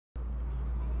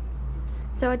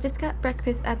So I just got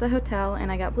breakfast at the hotel,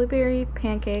 and I got blueberry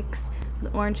pancakes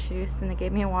with orange juice, and they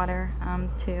gave me a water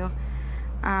too.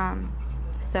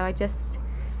 So I just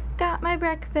got my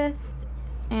breakfast,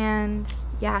 and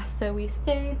yeah, so we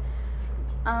stayed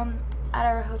at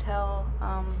our hotel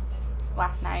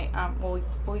last night. Well,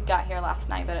 we got here last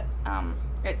night, but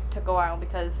it took a while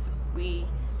because we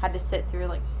had to sit through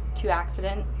like 2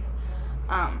 accidents,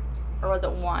 or was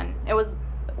it one? It was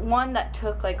one that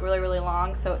took like really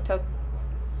long, so it took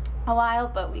a while,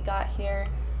 but we got here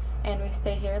and we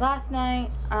stayed here last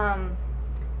night, and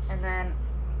then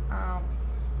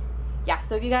yeah,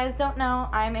 so if you guys don't know,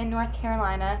 I'm in North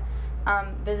Carolina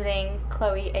visiting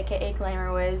Chloe, aka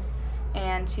Glamour Wiz,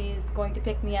 and she's going to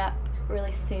pick me up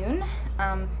really soon.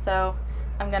 So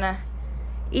I'm gonna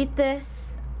eat this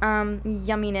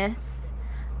yumminess,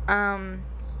 and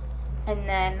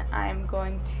then I'm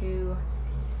going to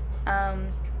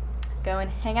go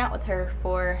and hang out with her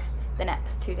for the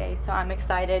next 2 days. So I'm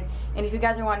excited. And if you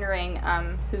guys are wondering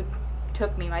who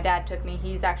took me, my dad took me.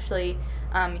 He's actually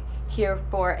here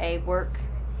for a work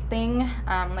thing,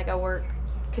 like a work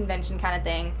convention kind of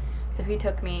thing. So he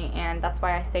took me, and that's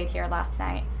why I stayed here last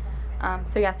night.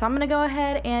 So yeah, so I'm gonna go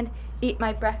ahead and eat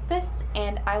my breakfast,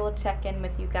 and I will check in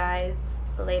with you guys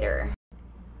later.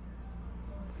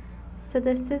 So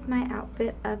this is my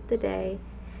outfit of the day,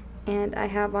 and I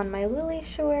have on my Lily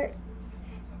shorts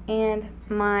and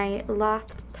my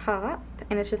loft top,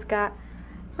 and it's just got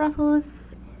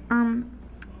ruffles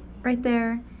right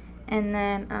there, and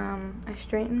then I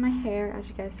straightened my hair, as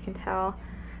you guys can tell,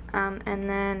 and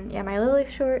then yeah, my Lily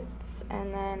shorts,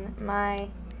 and then my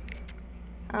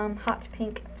hot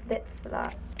pink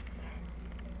flip-flops.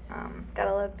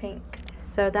 Gotta love pink.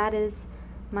 So that is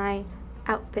my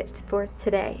outfit for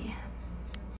today.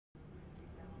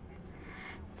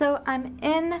 So I'm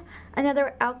in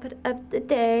another outfit of the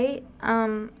day.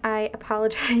 I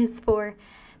apologize for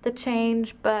the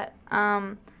change, but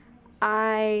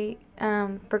I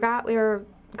forgot we were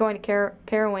going to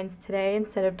Carowinds today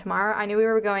instead of tomorrow. I knew we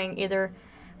were going either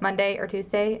Monday or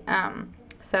Tuesday,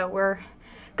 so we're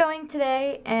going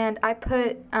today, and I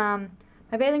put my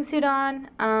bathing suit on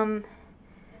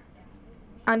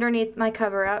underneath my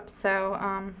cover-up, so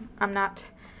I'm not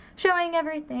showing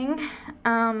everything.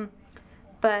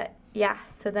 But yeah,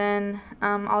 so then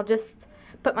I'll just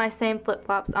put my same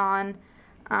flip-flops on,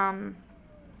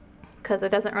 because it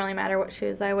doesn't really matter what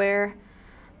shoes I wear.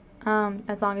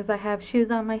 As long as I have shoes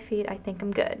on my feet, I think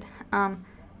I'm good.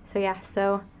 So yeah,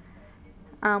 so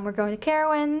we're going to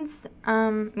Carowinds,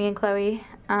 me and Chloe.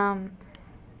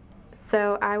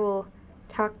 So I will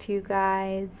talk to you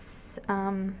guys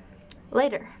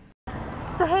later.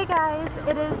 So hey guys,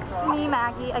 it is me,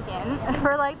 Maggie, again,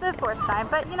 for like the 4th time,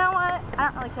 but you know what, I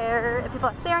don't really care if people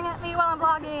are staring at me while I'm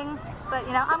vlogging, but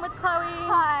you know, I'm with Chloe.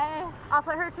 Hi. I'll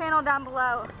put her channel down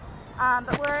below,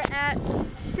 but we're at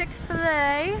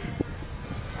Chick-fil-A.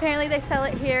 Apparently they sell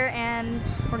it here, and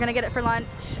we're gonna get it for lunch,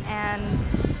 and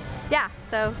yeah,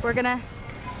 so we're gonna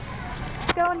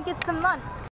go and get some lunch.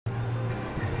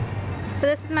 So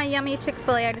this is my yummy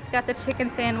Chick-fil-A. I just got the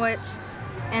chicken sandwich,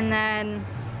 and then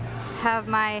have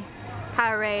my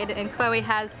Powerade, and Chloe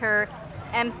has her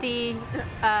empty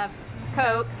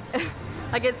Coke.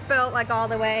 Like it spilled like all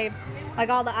the way,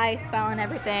 like all the ice fell and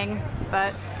everything,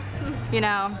 but you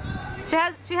know, she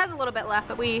has a little bit left,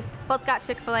 but we both got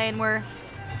Chick-fil-A, and we're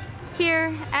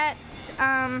here at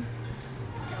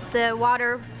the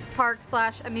water park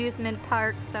 / amusement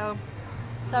park, so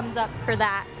thumbs up for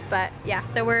that. But yeah,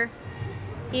 so we're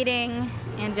eating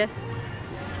and just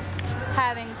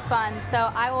having fun. So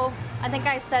I think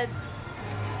I said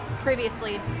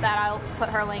previously that I'll put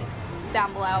her links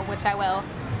down below, which I will.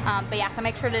 But yeah, so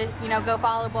make sure to, you know, go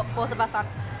follow both of us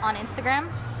on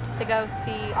Instagram to go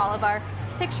see all of our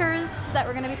pictures that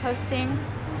we're going to be posting.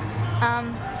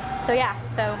 So yeah,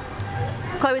 so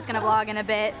Chloe's going to vlog in a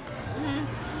bit.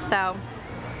 So,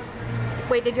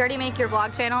 wait, did you already make your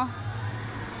vlog channel?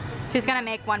 She's going to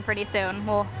make one pretty soon.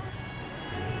 We'll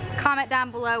comment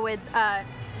down below with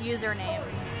usernames,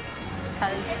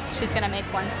 because she's going to make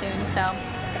one soon. So,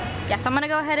 yeah, so I'm going to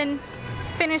go ahead and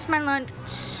finish my lunch.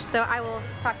 So I will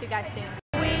talk to you guys soon.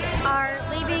 We are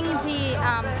leaving the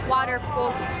water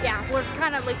pool. Yeah, we're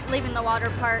kind of leaving the water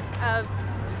park of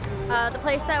the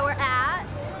place that we're at.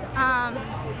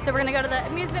 So we're going to go to the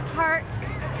amusement park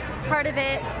part of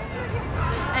it.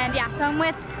 And yeah, so I'm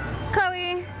with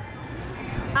Chloe.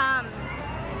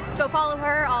 Go follow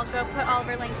her. I'll go put all of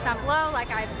her links down below,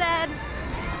 like I've said,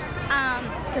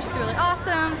 because she's really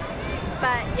awesome.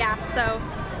 But yeah, so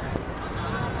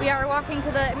we are walking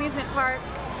to the amusement park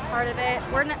part of it.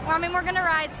 We're gonna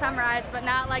ride some rides, but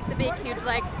not like the big, huge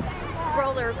like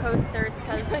roller coasters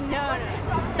because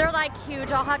they're like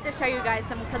huge. I'll have to show you guys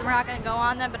some because we're not going to go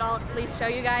on them, but I'll at least show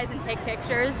you guys and take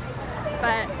pictures.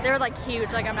 But they're like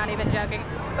huge, like I'm not even joking.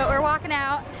 But we're walking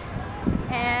out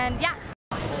and yeah.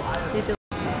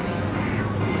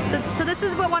 So this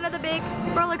is what one of the big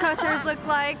roller coasters look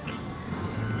like.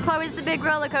 Chloe's the big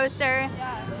roller coaster.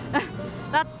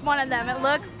 That's one of them. It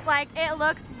looks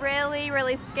really,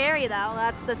 really scary though.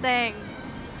 That's the thing.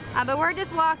 But we're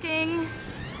just walking.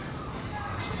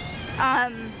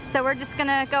 So we're just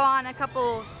gonna go on a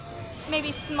couple,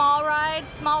 maybe smaller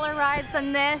rides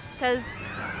than this, because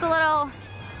it's a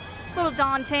little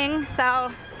daunting.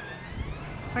 So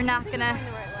we're not gonna.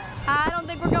 I don't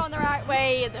think we're going the right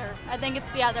way either. I think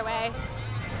it's the other way.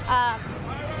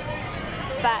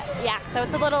 But yeah, so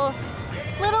it's a little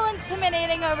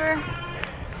intimidating over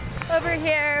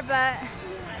here, but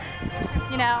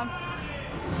you know,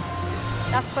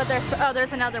 that's what there's. Oh,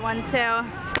 there's another one too.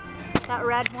 That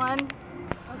red one.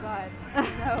 Oh God,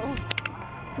 no.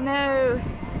 No.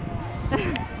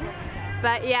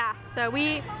 But yeah, so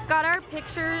we got our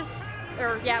pictures,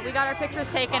 we got our pictures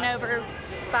taken over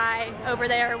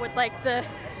there with like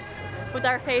with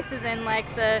our faces and like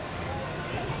the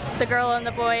girl and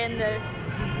the boy in the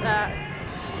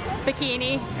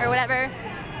bikini or whatever.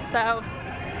 So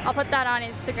I'll put that on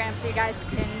Instagram so you guys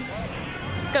can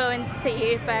go and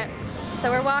see. But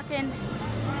so we're walking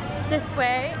this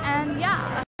way and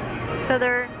yeah. So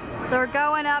they're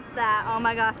going up that. Oh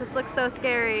my gosh, this looks so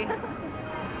scary.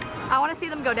 I want to see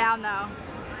them go down though.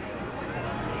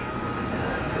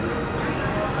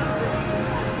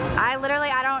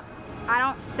 I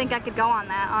don't think I could go on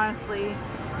that, honestly.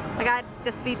 Like I'd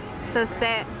just be so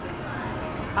sick.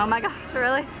 Oh my gosh,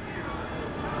 really?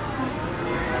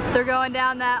 They're going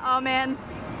down that. Oh man.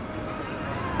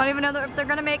 I don't even know if they're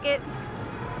gonna make it.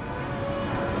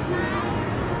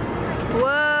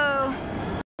 Whoa.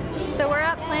 So we're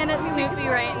at Planet Snoopy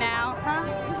right now, huh?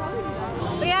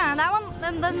 But yeah, that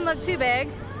one doesn't look too big.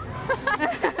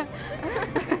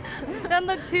 Doesn't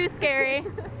look too scary.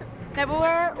 No, but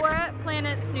we're at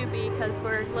Planet Snoopy because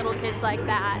we're little kids like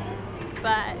that.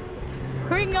 But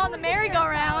we can go on the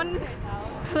merry-go-round.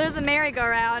 There's a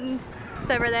merry-go-round. It's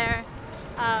over there.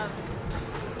 But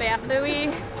yeah, so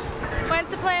we went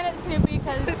to Planet Snoopy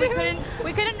because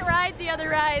we couldn't ride the other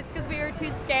rides because we were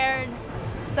too scared.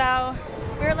 So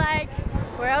we were like,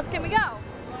 where else can we go?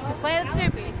 To Planet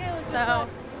Snoopy. So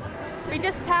we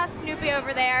just passed Snoopy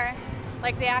over there,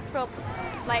 like the actual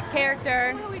like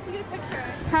character. Oh, we have to get a picture.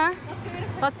 Huh?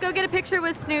 Let's go get a picture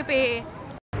with Snoopy.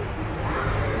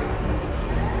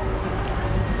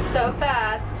 So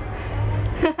fast.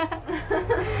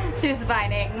 She's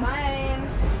biting. Mine.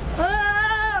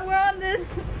 Ah, we're on this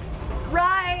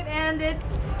ride and it's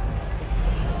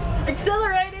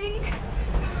exhilarating.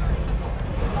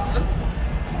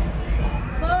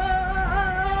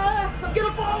 Ah, I'm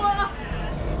gonna fall off.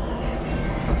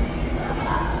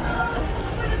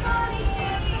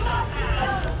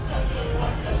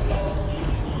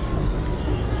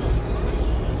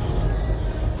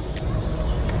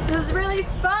 This is really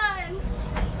fun.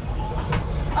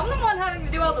 I'm the one having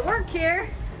to do all the work here.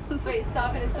 Wait,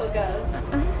 stop and it still goes.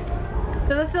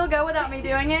 Does it still go without me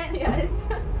doing it? Yes.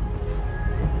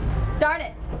 Darn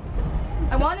it.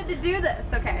 I wanted to do this.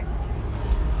 Okay.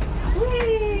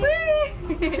 Whee!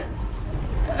 Whee!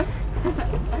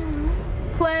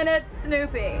 Planet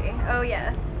Snoopy. Oh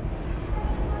yes.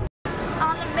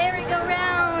 On the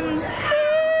merry-go-round.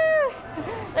 Woo!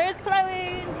 There's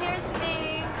Chloe and here's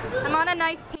me. I'm on a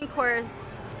nice pink horse.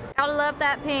 Gotta love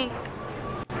that pink.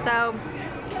 So,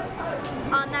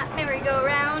 on that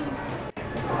merry-go-round.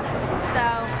 So,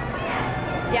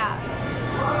 yeah.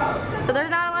 So there's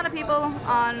not a lot of people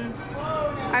on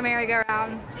our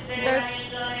merry-go-round. There's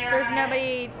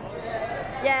nobody.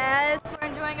 Yes, we're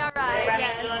enjoying our ride.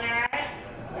 Yes.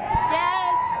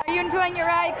 Yes. Are you enjoying your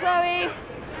ride, Chloe?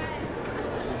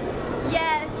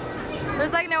 Yes.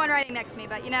 There's like no one riding next to me,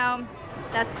 but you know,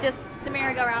 that's just the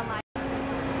merry-go-round life.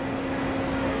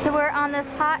 So we're on this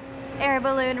hot air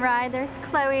balloon ride. There's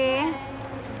Chloe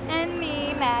and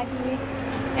me, Maggie,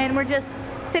 and we're just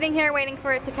sitting here waiting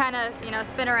for it to kind of, you know,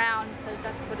 spin around because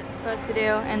that's what it's supposed to do.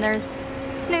 And there's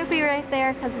Snoopy right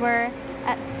there because we're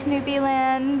at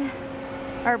Snoopyland,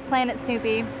 or Planet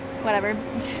Snoopy, whatever.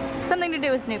 Something to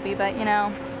do with Snoopy, but you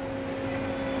know,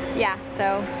 yeah,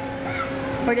 so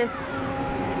we're just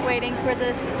waiting for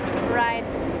this ride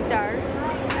to start.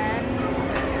 And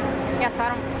yeah, so I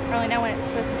don't really know when it's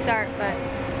supposed to start, but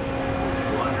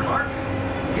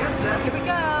here we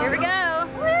go. Here we go.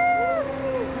 Woo!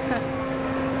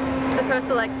 It's supposed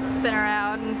to like spin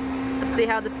around. Let's see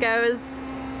how this goes.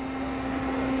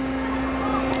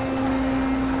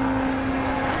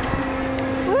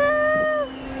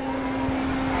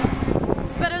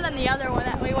 other one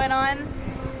that we went on.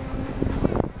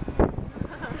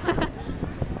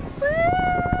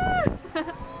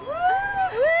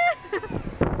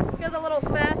 Goes a little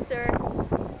faster.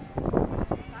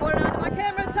 Holding on to my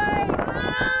camera tight.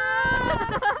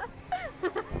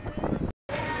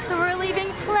 So we're leaving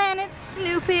Planet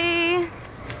Snoopy.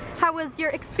 How was your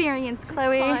experience,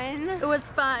 Chloe? Fun. It was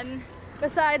fun.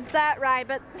 Besides that ride,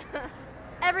 but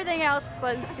everything else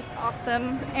was just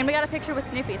awesome. And we got a picture with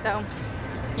Snoopy, so,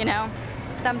 you know,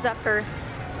 thumbs up for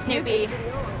Snoopy.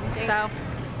 So,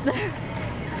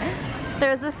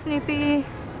 there's the Snoopy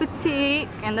boutique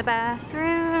and the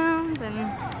bathrooms and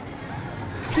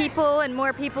people and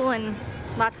more people and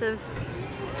lots of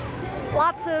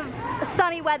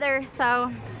sunny weather.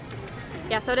 So,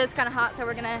 yeah, so it is kind of hot, so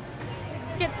we're gonna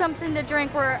get something to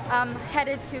drink. We're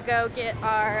headed to go get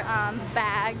our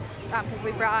bags because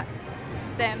we brought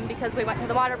them because we went to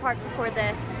the water park before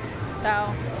this.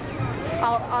 So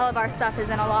all of our stuff is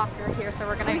in a locker here, so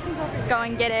we're gonna go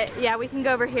and get it. Yeah, we can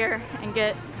go over here and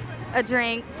get a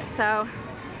drink. So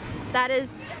that is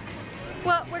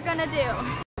what we're gonna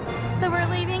do. So we're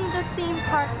leaving the theme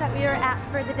park that we were at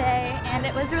for the day, and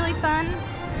it was really fun.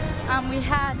 We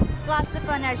had lots of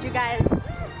fun, as you guys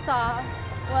saw.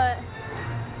 What?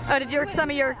 Oh, did some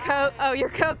of your Coke, your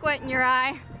Coke went in your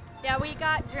eye? Yeah, we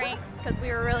got drinks because we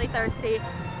were really thirsty.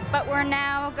 But we're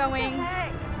now going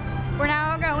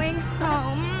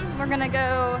home. We're gonna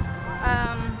go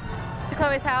to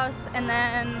Chloe's house, and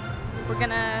then we're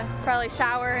gonna probably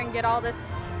shower and get all this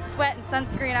sweat and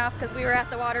sunscreen off because we were at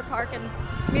the water park and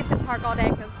amusement park all day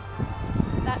because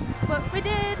that's what we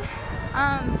did.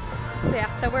 So yeah,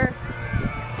 so we're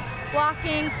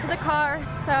walking to the car.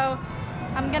 So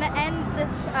I'm gonna end this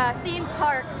theme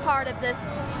park part of this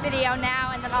video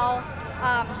now, and then I'll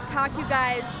talk to you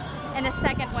guys in a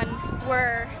second when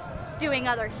we're doing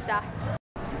other stuff.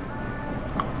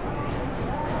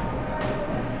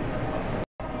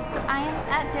 So I am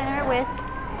at dinner with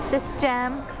this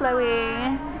gem,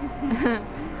 Chloe.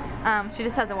 She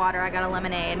just has a water, I got a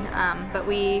lemonade, but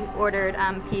we ordered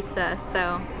pizza,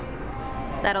 so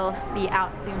that'll be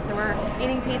out soon. So we're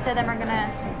eating pizza, then we're gonna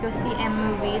go see a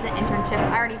movie, The Internship.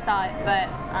 I already saw it, but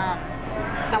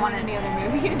I wanted any other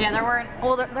movies. Yeah, there weren't.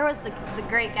 Well, there was the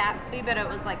Great Gatsby, but it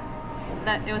was like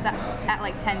it was at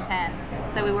like 10:10,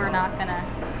 so we were not gonna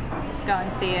go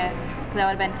and see it because that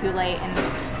would have been too late. And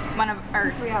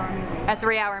a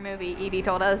 3-hour movie. Evie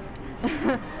told us.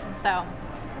 So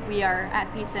we are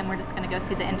at pizza, and we're just gonna go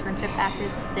see The Internship after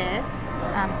this.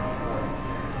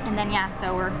 And then yeah,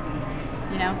 so we're,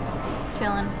 you know, just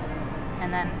chilling,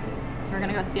 and then we're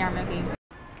gonna go see our movie.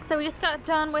 So we just got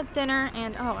done with dinner,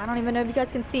 and oh, I don't even know if you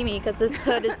guys can see me because this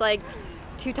hood is like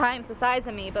 2 times the size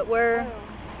of me, but we're...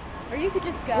 Or you could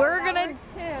just go. We're gonna...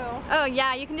 too. Oh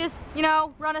yeah, you can just, you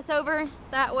know, run us over.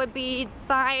 That would be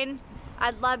fine.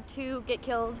 I'd love to get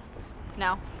killed.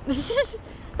 No.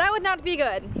 That would not be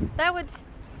good. That would...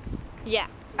 Yeah.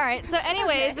 Alright, so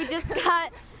anyways, okay.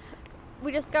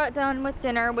 we just got done with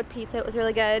dinner with pizza. It was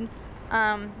really good.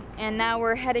 And now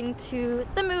we're heading to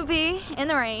the movie in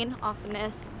the rain.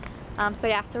 Awesomeness. So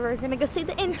yeah, so we're gonna go see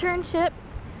The Internship,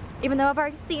 even though I've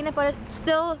already seen it, but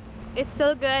it's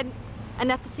still good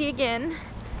enough to see again.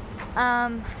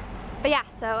 But yeah,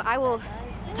 so I will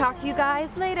talk to you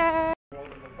guys later.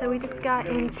 So we just got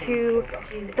into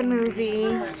the movie.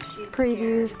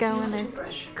 Previews going. There's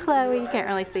Chloe. You can't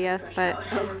really see us, but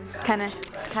it's kind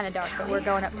of dark. But we're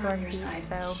going up to our seat,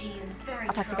 so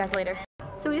I'll talk to you guys later.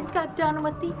 So we just got done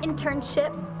with The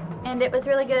Internship, and it was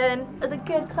really good. Was it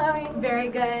good, Chloe? Very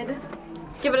good.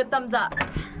 Give it a thumbs up.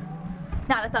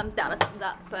 Not a thumbs down, a thumbs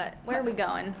up. But where are we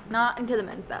going? Not into the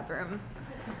men's bathroom.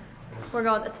 We're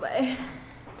going this way.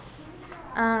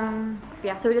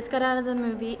 Yeah, so we just got out of the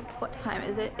movie. What time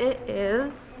is it? It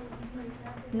is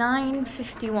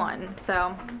 9:51,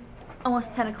 so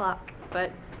almost 10 o'clock,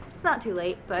 but it's not too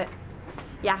late. But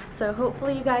yeah, so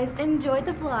hopefully you guys enjoyed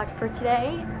the vlog for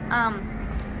today.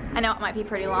 I know it might be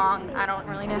pretty long. I don't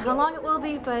really know how long it will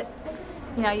be, but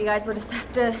you know, you guys will just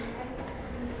have to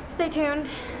stay tuned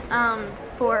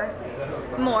for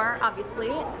more, obviously.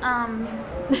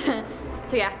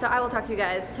 So yeah, so I will talk to you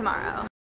guys tomorrow.